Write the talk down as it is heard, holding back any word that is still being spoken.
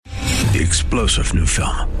the explosive new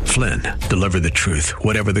film, Flynn, deliver the truth,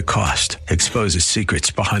 whatever the cost, exposes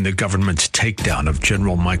secrets behind the government's takedown of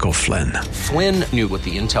General Michael Flynn. Flynn knew what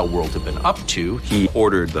the intel world had been up to. He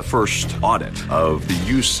ordered the first audit of the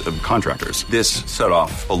use of contractors. This set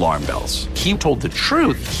off alarm bells. He told the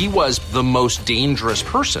truth. He was the most dangerous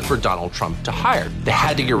person for Donald Trump to hire. They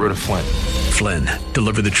had to get rid of Flynn. Flynn,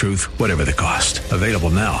 deliver the truth, whatever the cost. Available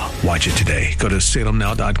now. Watch it today. Go to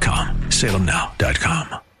salemnow.com.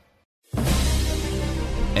 salemnow.com.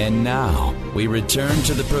 And now, we return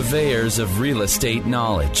to the purveyors of real estate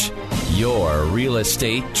knowledge, your Real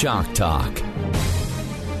Estate Chalk Talk.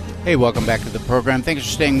 Hey, welcome back to the program. Thanks for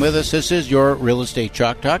staying with us. This is your Real Estate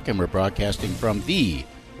Chalk Talk, and we're broadcasting from the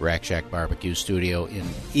Rack Shack Barbecue Studio in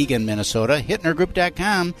Eagan, Minnesota.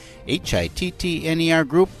 HittnerGroup.com, Hittner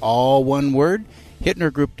Group, all one word.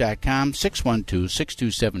 HittnerGroup.com,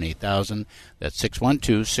 612-627-8000. That's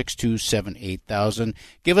 612-627-8000.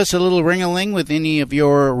 Give us a little ring-a-ling with any of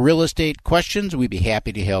your real estate questions. We'd be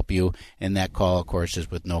happy to help you. And that call, of course,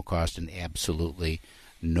 is with no cost and absolutely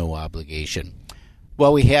no obligation.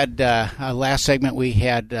 Well, we had last segment, we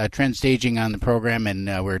had Trend Staging on the program, and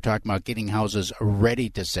we were talking about getting houses ready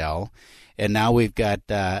to sell. And now we've got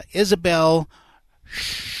Isabel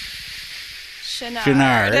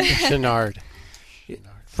Chenard.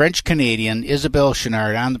 French-Canadian Isabel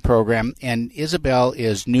Chenard on the program, and Isabel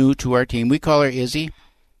is new to our team. We call her Izzy.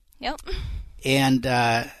 Yep. And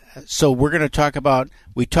so we're going to talk about,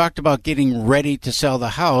 we talked about getting ready to sell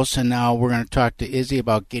the house, and now we're going to talk to Izzy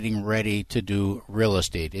about getting ready to do real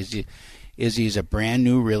estate. Izzy's a brand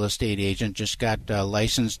new real estate agent, just got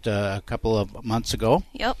licensed a couple of months ago.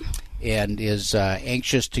 Yep. And is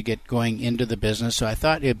anxious to get going into the business. So I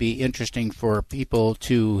thought it'd be interesting for people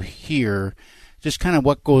to hear just kind of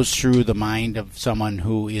what goes through the mind of someone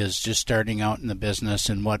who is just starting out in the business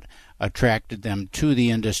and what attracted them to the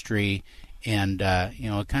industry, and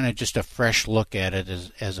kind of just a fresh look at it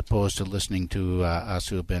as opposed to listening to us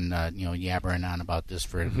who have been yabbering on about this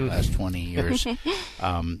for the last 20 years.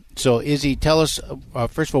 So Izzy, tell us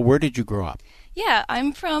first of all, where did you grow up? Yeah,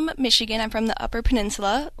 I'm from Michigan. I'm from the Upper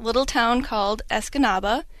Peninsula, a little town called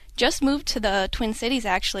Escanaba. Just moved to the Twin Cities,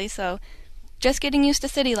 actually, so just getting used to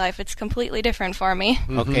city life. It's completely different for me.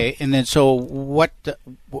 Okay, and then so where'd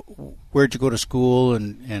you go to school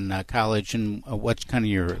and college, and what's kind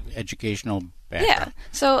of your educational background? Yeah,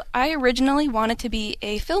 so I originally wanted to be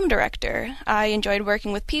a film director. I enjoyed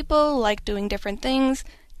working with people, liked doing different things,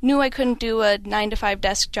 knew I couldn't do a 9-to-5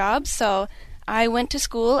 desk job, so I went to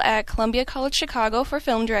school at Columbia College Chicago for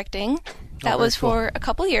film directing. That was for a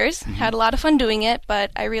couple years. Had a lot of fun doing it,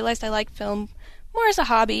 but I realized I liked film more as a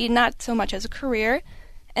hobby, not so much as a career.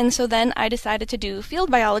 And so then I decided to do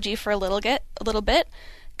field biology for a little bit.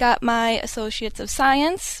 Got my Associates of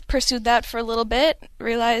Science, pursued that for a little bit,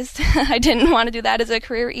 realized I didn't want to do that as a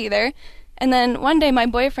career either. And then one day my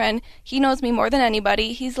boyfriend, he knows me more than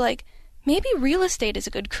anybody, he's like, maybe real estate is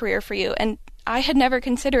a good career for you. And I had never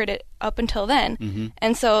considered it up until then.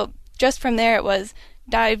 And so just from there it was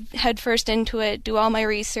dive headfirst into it, do all my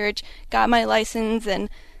research, got my license, and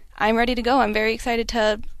I'm ready to go. I'm very excited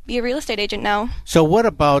to be a real estate agent now. So what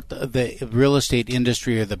about the real estate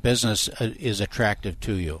industry or the business is attractive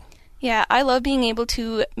to you? Yeah, I love being able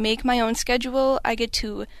to make my own schedule. I get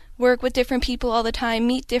to work with different people all the time,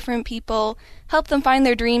 meet different people, help them find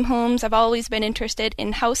their dream homes. I've always been interested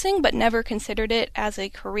in housing, but never considered it as a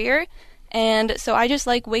career. And so I just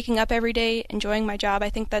like waking up every day, enjoying my job.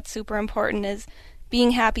 I think that's super important, is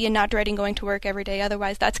being happy and not dreading going to work every day.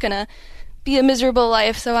 Otherwise, that's going to be a miserable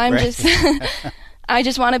life. So I'm just I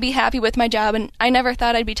just want to be happy with my job, and I never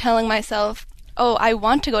thought I'd be telling myself, oh, I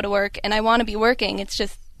want to go to work and I want to be working. It's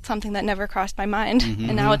just something that never crossed my mind,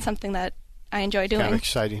 and now it's something that I enjoy doing. Kind of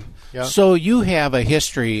exciting. Yeah. So you have a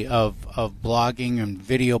history of blogging and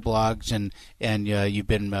video blogs, and you've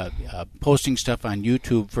been posting stuff on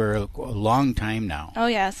YouTube for a long time now. Oh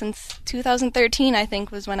yeah, since 2013 I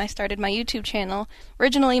think was when I started my YouTube channel.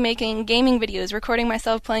 Originally making gaming videos, recording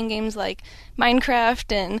myself playing games like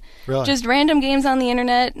Minecraft and just random games on the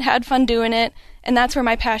internet, had fun doing it. And that's where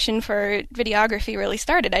my passion for videography really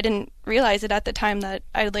started. I didn't realize it at the time that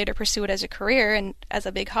I'd later pursue it as a career and as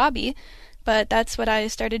a big hobby. But that's what I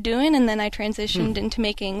started doing, and then I transitioned into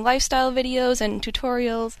making lifestyle videos and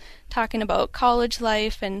tutorials, talking about college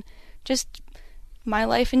life and just my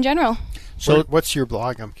life in general. So what's your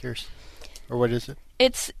blog? I'm curious. Or what is it?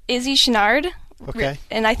 It's Izzy Chenard. Okay.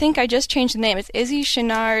 And I think I just changed the name. It's Izzy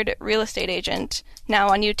Chenard Real Estate Agent now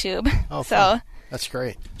on YouTube. Oh, so fun. That's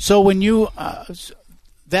great. So when you,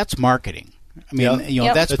 that's marketing. I mean,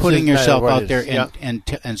 that's putting yourself out there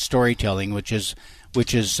and storytelling, which is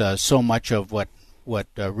so much of what what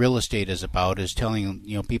real estate is about, is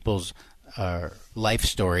telling people's life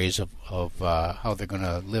stories of how they're going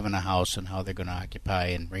to live in a house and how they're going to occupy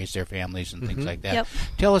and raise their families and things like that. Yep.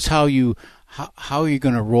 Tell us how you're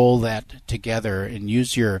going to roll that together and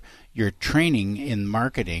use your training in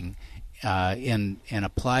marketing and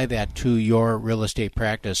apply that to your real estate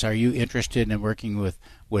practice. Are you interested in working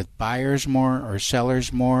with buyers more or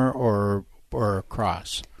sellers more or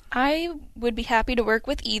across? I would be happy to work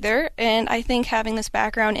with either, and I think having this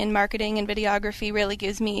background in marketing and videography really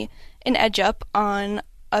gives me an edge up on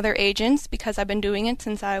other agents because I've been doing it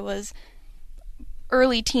since I was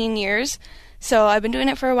early teen years. So I've been doing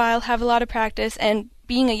it for a while, have a lot of practice, and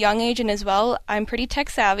being a young agent as well, I'm pretty tech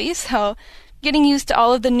savvy, so getting used to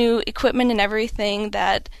all of the new equipment and everything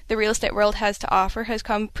that the real estate world has to offer has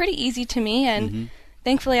come pretty easy to me, and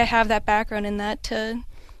thankfully I have that background in that to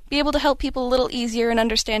be able to help people a little easier and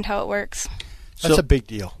understand how it works. That's a big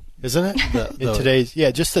deal, isn't it? In today's,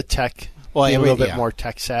 just the tech, a little bit more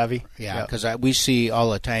tech savvy. Yeah, because we see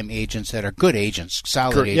all the time agents that are good agents,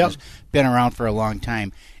 solid agents, been around for a long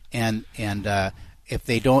time, and if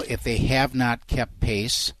they have not kept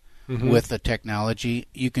pace with the technology,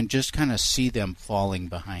 you can just kind of see them falling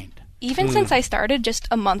behind. Even since I started just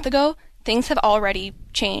a month ago, things have already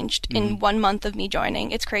changed in 1 month of me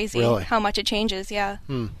joining. It's crazy how much it changes,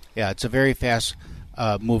 Yeah, it's a very fast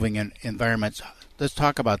moving environment. Let's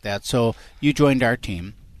talk about that. So you joined our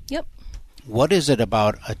team. Yep. What is it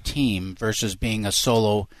about a team versus being a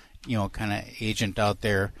solo, kind of agent out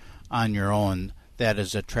there on your own that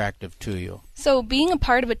is attractive to you? So being a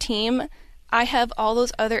part of a team, I have all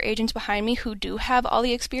those other agents behind me who do have all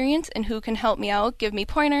the experience and who can help me out, give me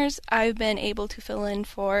pointers. I've been able to fill in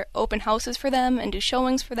for open houses for them and do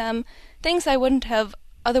showings for them, things I wouldn't have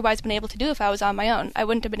otherwise been able to do if I was on my own. I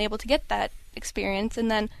wouldn't have been able to get that experience,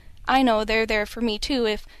 and then I know they're there for me too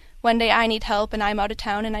if one day I need help and I'm out of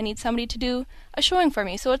town and I need somebody to do a showing for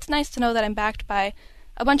me. So it's nice to know that I'm backed by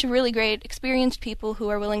a bunch of really great, experienced people who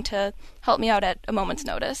are willing to help me out at a moment's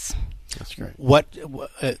notice. That's great.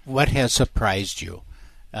 What has surprised you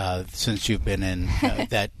since you've been in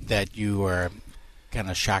that you were kind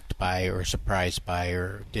of shocked by or surprised by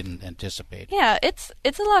or didn't anticipate? Yeah, it's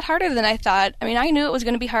a lot harder than I thought. I mean, I knew it was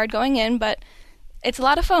going to be hard going in, but it's a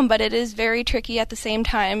lot of fun, but it is very tricky at the same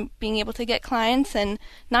time, being able to get clients and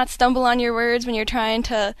not stumble on your words when you're trying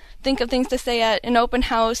to think of things to say at an open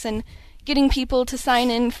house and getting people to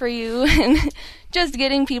sign in for you and just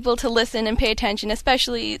getting people to listen and pay attention,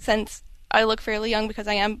 especially since I look fairly young because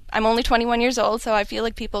I'm only 21 years old, so I feel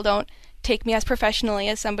like people don't take me as professionally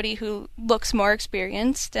as somebody who looks more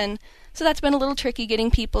experienced. And so that's been a little tricky,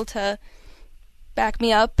 getting people to back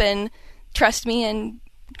me up and trust me and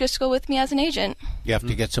just go with me as an agent. You have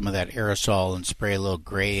to get some of that aerosol and spray a little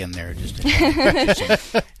gray in there just to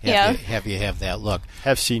have you have that look.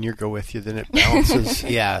 Have senior go with you, then it balances.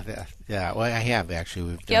 Yeah. Well, I have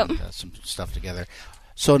actually. We've done some stuff together.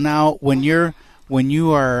 So now, when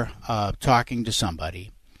you are talking to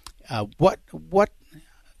somebody, what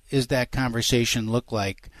is that conversation look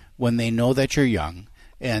like when they know that you're young?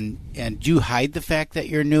 And do you hide the fact that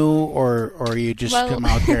you're new, or you just come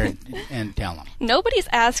out there and tell them? Nobody's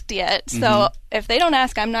asked yet, so if they don't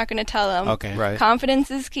ask, I'm not going to tell them. Okay. Right.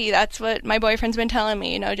 Confidence is key. That's what my boyfriend's been telling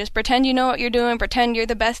me. Just pretend you know what you're doing, pretend you're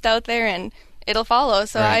the best out there, and it'll follow.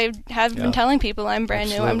 So I have been telling people I'm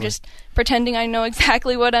brand new. I'm just pretending I know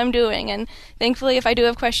exactly what I'm doing. And thankfully, if I do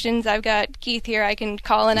have questions, I've got Keith here I can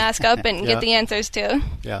call and ask up and get the answers to.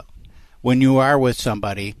 Yeah. When you are with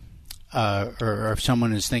somebody, or if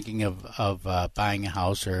someone is thinking of buying a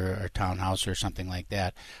house or a townhouse or something like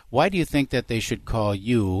that, why do you think that they should call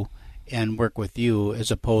you and work with you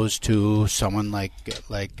as opposed to someone like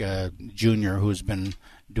Junior, who's been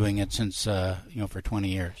doing it since for 20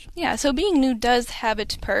 years? Yeah, so being new does have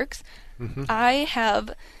its perks. I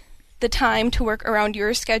have the time to work around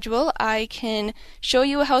your schedule. I can show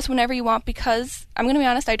you a house whenever you want because, I'm going to be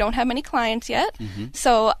honest, I don't have many clients yet.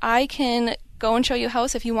 So I can go and show you a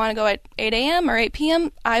house. If you want to go at 8 a.m. or 8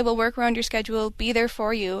 p.m., I will work around your schedule, be there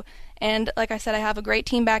for you. And like I said, I have a great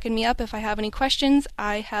team backing me up. If I have any questions,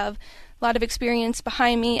 I have a lot of experience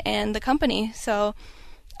behind me and the company. So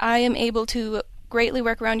I am able to greatly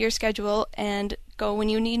work around your schedule and go when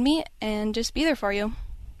you need me and just be there for you.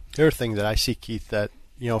 The other thing that I see, Keith, that,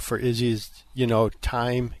 for Izzy is,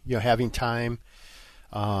 time, having time,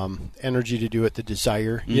 energy to do it, the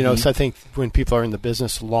desire, so I think when people are in the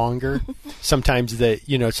business longer, sometimes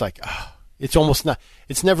it's like, it's almost not,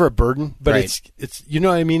 it's never a burden, but right. it's, you know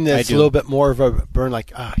what I mean? That's a little bit more of a burden,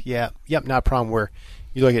 like, not a problem, where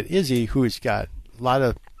you look at Izzy, who's got a lot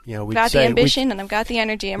of we'd got say, the ambition and I've got the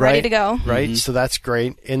energy. I'm right, ready to go. Right. So that's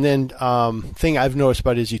great. And then thing I've noticed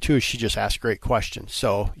about Izzy too is she just asks great questions.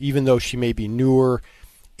 So even though she may be newer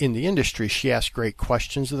in the industry, she asks great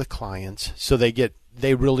questions of the clients, so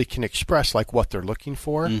they really can express like what they're looking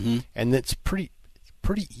for, and it's pretty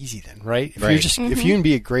easy then, right? If if you can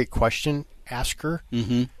be a great question asker,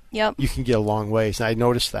 Yep. you can get a long ways. And I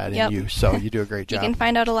noticed that in you, so you do a great job. You can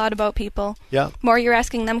find out a lot about people. Yeah. More you're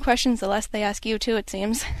asking them questions, the less they ask you too, it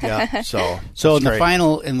seems. Yeah. So in the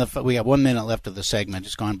final, we got 1 minute left of the segment.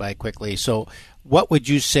 It's gone by quickly. So what would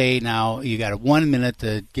you say now? You got 1 minute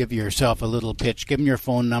to give yourself a little pitch. Give them your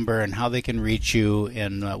phone number and how they can reach you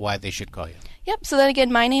and why they should call you. Yep. So then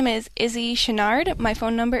again, my name is Izzy Chenard. My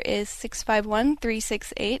phone number is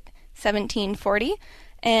 651-368-1740.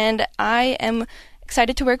 And I am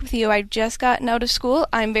excited to work with you. I've just gotten out of school.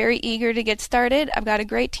 I'm very eager to get started. I've got a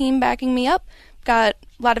great team backing me up. Got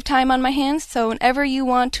a lot of time on my hands. So whenever you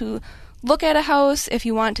want to look at a house, if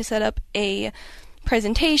you want to set up a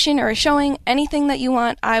presentation or a showing, anything that you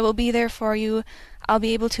want, I will be there for you. I'll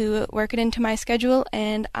be able to work it into my schedule,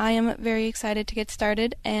 and I am very excited to get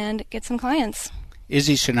started and get some clients.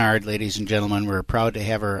 Izzy Chenard, ladies and gentlemen, we're proud to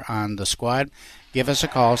have her on the squad. Give us a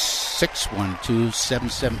call,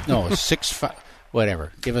 612-77,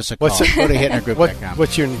 whatever. Give us a call. Go to hitnergroup.com.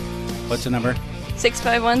 What's the number?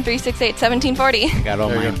 651-368-1740. I got all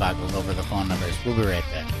mine boggled over the phone numbers. We'll be right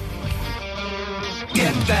back.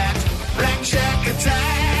 Get that Rack Shack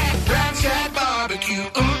attack, Rack Shack barbecue.